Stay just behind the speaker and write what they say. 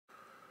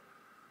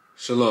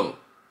Shalom.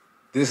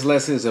 This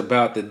lesson is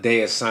about the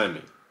day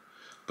assignment.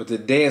 But the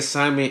day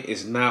assignment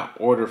is not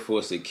ordered for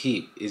us to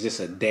keep. It's just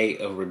a day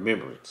of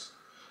remembrance.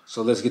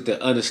 So let's get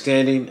the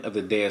understanding of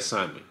the day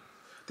assignment.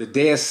 The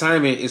day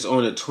assignment is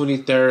on the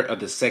 23rd of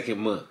the second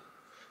month.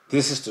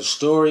 This is the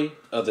story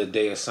of the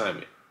day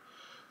assignment.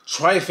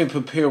 Tryphon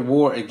prepared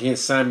war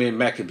against Simon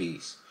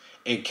Maccabees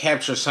and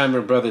captured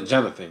Simon's brother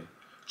Jonathan.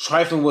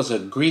 Tryphon was a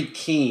Greek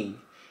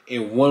king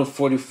in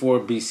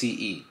 144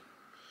 BCE.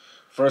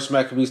 1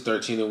 Maccabees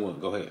 13:1.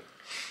 Go ahead.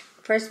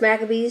 1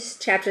 Maccabees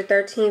chapter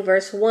 13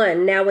 verse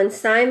 1. Now when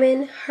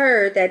Simon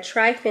heard that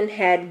Tryphon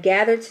had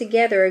gathered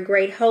together a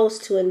great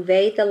host to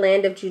invade the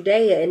land of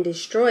Judea and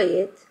destroy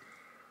it,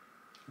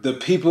 the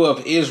people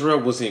of Israel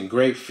was in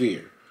great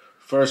fear.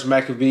 1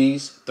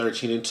 Maccabees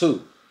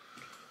 13:2.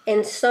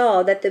 and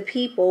saw that the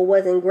people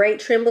was in great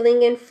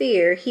trembling and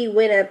fear, he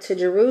went up to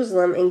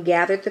Jerusalem and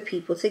gathered the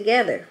people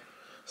together.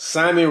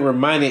 Simon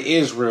reminded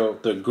Israel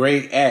the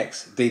great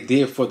acts they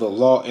did for the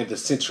law and the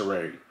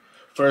sanctuary.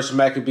 1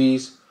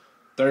 Maccabees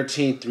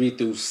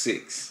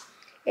 13:3-6.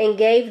 And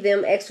gave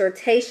them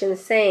exhortation,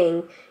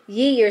 saying,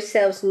 Ye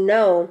yourselves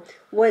know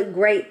what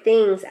great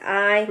things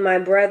I, my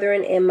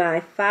brethren, and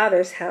my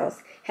father's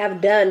house have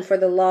done for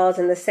the laws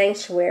and the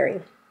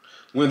sanctuary.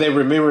 When they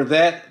remembered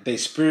that, their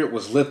spirit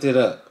was lifted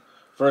up.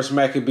 1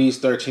 Maccabees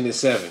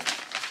 13:7.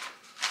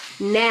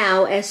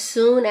 Now, as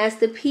soon as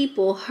the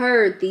people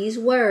heard these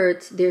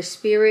words, their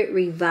spirit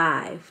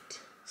revived.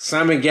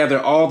 Simon gathered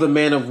all the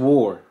men of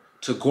war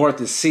to guard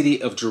the city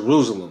of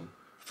Jerusalem.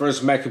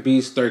 1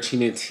 Maccabees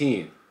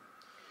 13:10.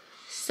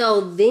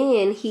 So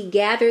then he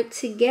gathered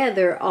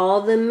together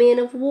all the men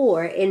of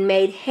war and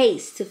made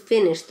haste to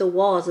finish the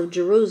walls of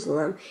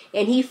Jerusalem,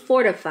 and he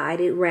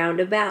fortified it round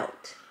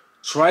about.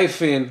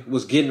 Tryphon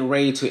was getting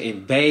ready to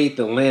invade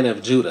the land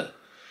of Judah,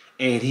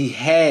 and he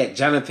had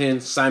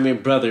Jonathan,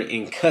 Simon's brother,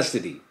 in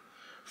custody.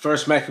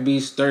 1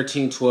 Maccabees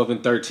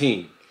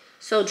 13:12-13.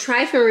 So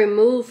Tryphon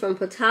removed from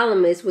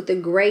Ptolemais with a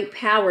great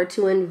power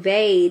to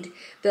invade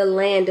the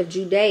land of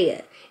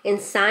Judea, and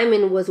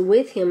Simon was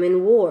with him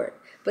in war.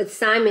 But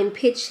Simon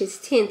pitched his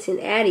tent in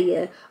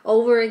Addia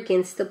over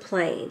against the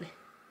plain.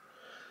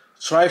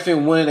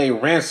 Tryphon wanted a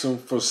ransom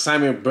for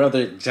Simon's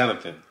brother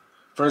Jonathan.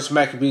 1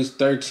 Maccabees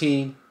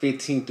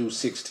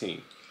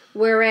 13:15-16.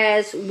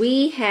 Whereas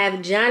we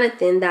have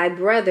Jonathan thy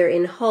brother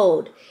in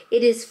hold,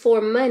 it is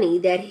for money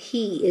that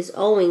he is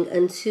owing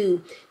unto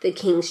the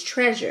king's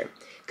treasure,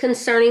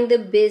 concerning the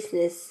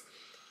business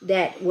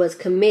that was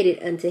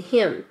committed unto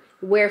him.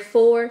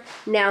 Wherefore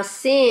now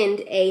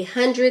send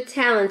 100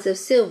 talents of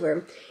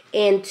silver,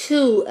 and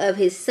 2 of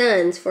his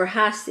sons for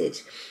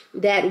hostage,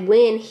 that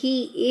when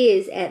he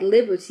is at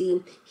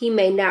liberty, he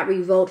may not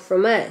revolt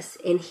from us,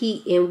 and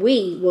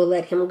we will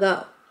let him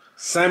go.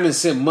 Simon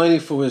sent money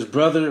for his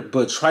brother,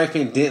 but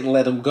Tryphon didn't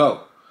let him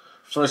go.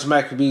 1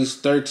 Maccabees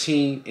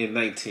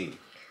 13:19.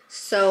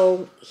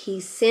 So he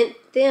sent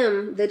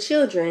them the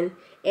children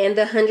and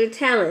the 100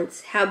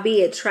 talents,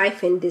 howbeit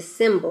Tryphon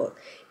dissembled,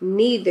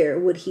 neither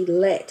would he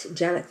let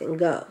Jonathan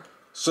go.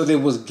 So they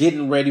was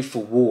getting ready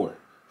for war.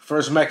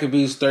 1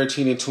 Maccabees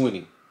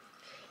 13:20.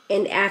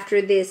 And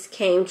after this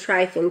came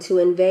Tryphon to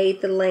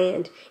invade the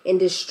land and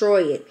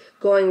destroy it,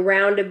 going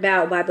round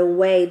about by the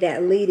way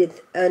that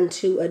leadeth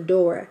unto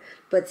Adora.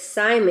 But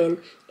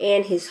Simon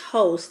and his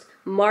host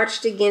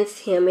marched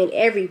against him in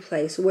every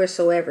place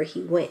wheresoever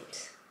he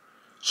went.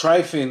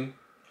 Tryphon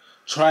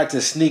tried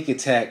to sneak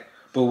attack,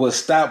 but was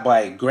stopped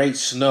by a great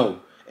snow,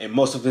 and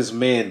most of his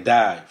men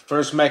died.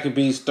 1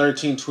 Maccabees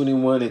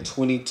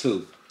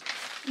 13:21-22.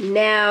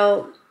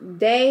 Now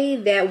they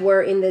that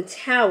were in the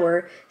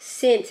tower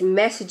sent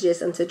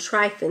messages unto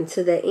Tryphon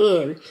to the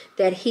end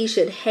that he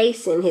should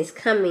hasten his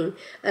coming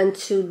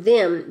unto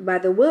them by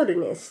the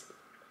wilderness,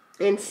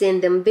 and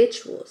send them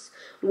victuals.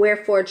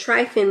 Wherefore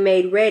Tryphon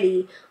made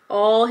ready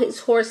all his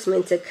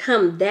horsemen to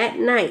come that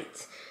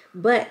night.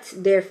 But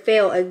there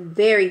fell a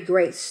very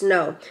great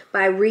snow,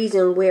 by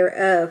reason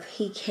whereof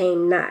he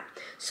came not.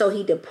 So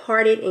he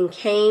departed and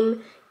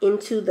came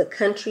into the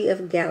country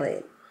of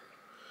Galilee.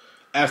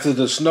 After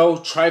the snow,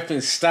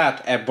 Tryphon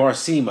stopped at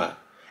Barsema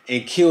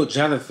and killed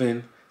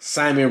Jonathan,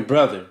 Simon's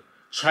brother.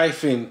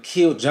 Tryphon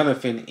killed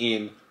Jonathan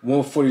in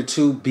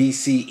 142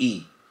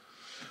 BCE.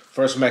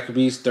 1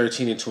 Maccabees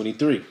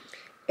 13:23.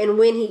 And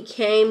when he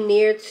came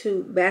near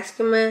to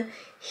Baskema,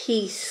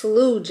 he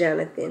slew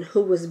Jonathan,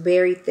 who was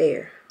buried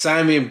there.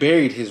 Simon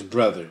buried his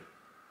brother.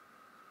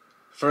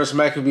 1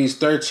 Maccabees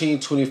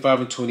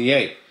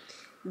 13:25-28.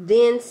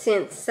 Then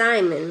sent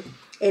Simon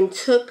and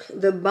took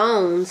the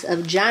bones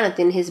of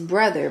Jonathan his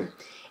brother,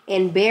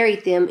 and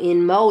buried them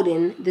in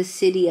Modin, the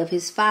city of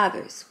his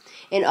fathers.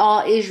 And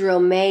all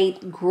Israel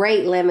made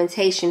great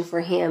lamentation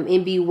for him,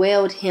 and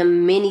bewailed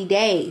him many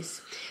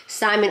days.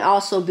 Simon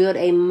also built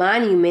a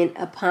monument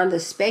upon the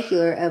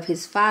sepulchre of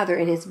his father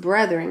and his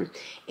brethren,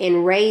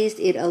 and raised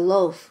it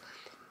aloft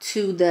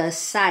to the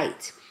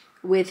site,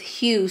 with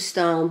hew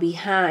stone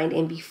behind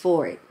and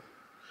before it.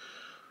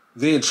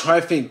 Then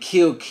Tryphon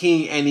killed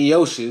King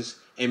Antiochus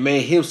and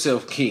made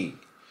himself king.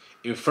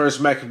 In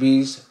 1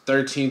 Maccabees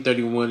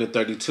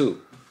 13:31-32.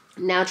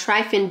 Now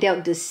Tryphon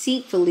dealt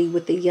deceitfully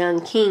with the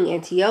young king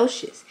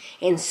Antiochus,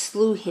 and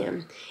slew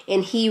him,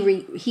 and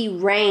he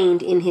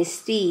reigned in his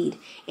stead,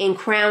 and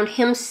crowned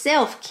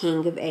himself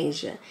king of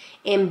Asia,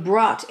 and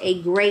brought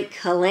a great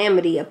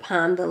calamity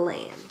upon the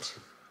land.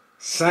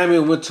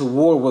 Simon went to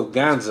war with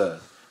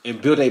Ganza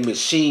and built a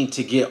machine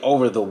to get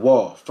over the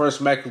wall. 1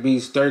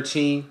 Maccabees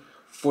 13,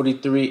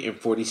 43 and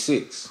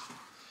 46.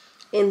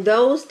 In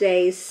those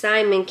days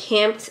Simon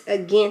camped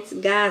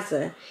against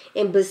Gaza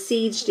and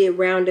besieged it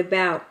round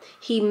about.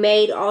 He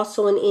made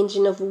also an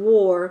engine of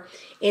war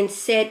and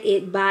set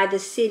it by the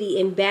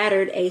city and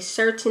battered a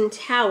certain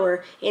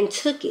tower and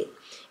took it.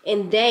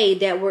 And they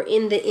that were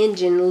in the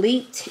engine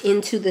leaped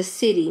into the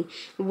city,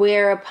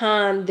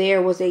 whereupon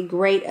there was a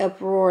great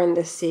uproar in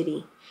the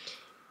city,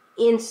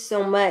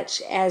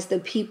 insomuch as the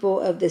people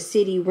of the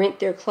city rent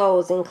their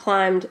clothes and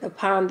climbed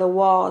upon the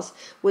walls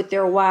with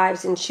their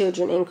wives and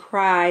children and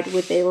cried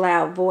with a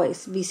loud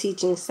voice,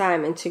 beseeching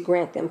Simon to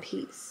grant them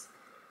peace.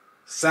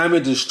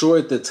 Simon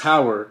destroyed the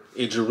tower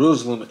in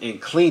Jerusalem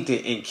and cleaned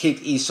it and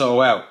kicked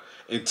Esau out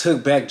and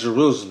took back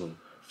Jerusalem.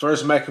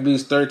 1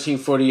 Maccabees 13,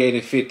 48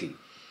 and 50.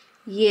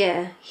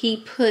 Yeah, he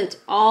put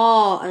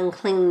all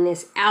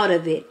uncleanness out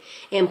of it,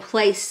 and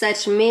placed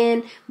such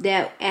men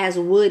that as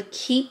would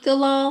keep the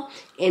law,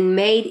 and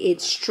made it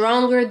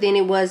stronger than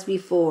it was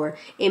before,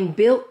 and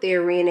built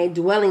therein a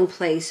dwelling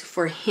place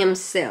for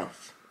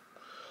himself.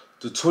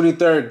 The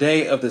 23rd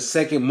day of the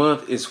second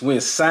month is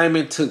when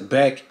Simon took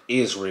back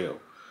Israel.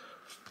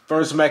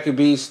 1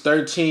 Maccabees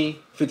 13,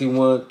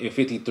 51 and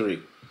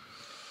 53.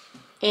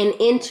 And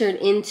entered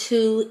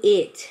into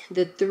it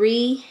the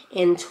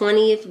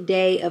 23rd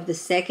day of the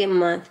second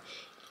month,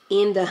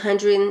 in the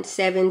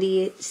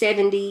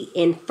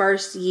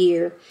 171st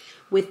year,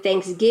 with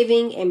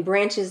thanksgiving and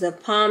branches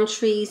of palm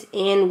trees,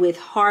 and with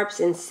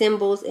harps and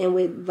cymbals, and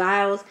with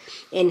viols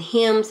and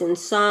hymns and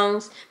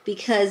songs,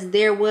 because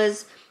there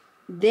was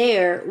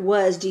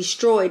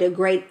destroyed a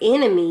great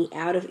enemy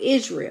out of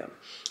Israel.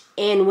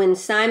 And when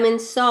Simon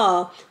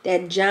saw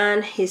that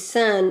John his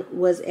son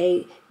was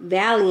a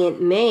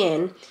valiant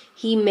man,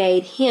 he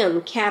made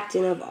him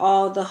captain of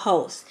all the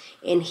hosts,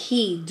 and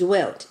he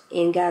dwelt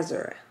in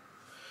Gaza.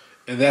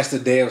 And that's the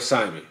day of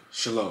Simon.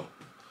 Shalom.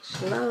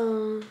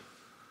 Shalom.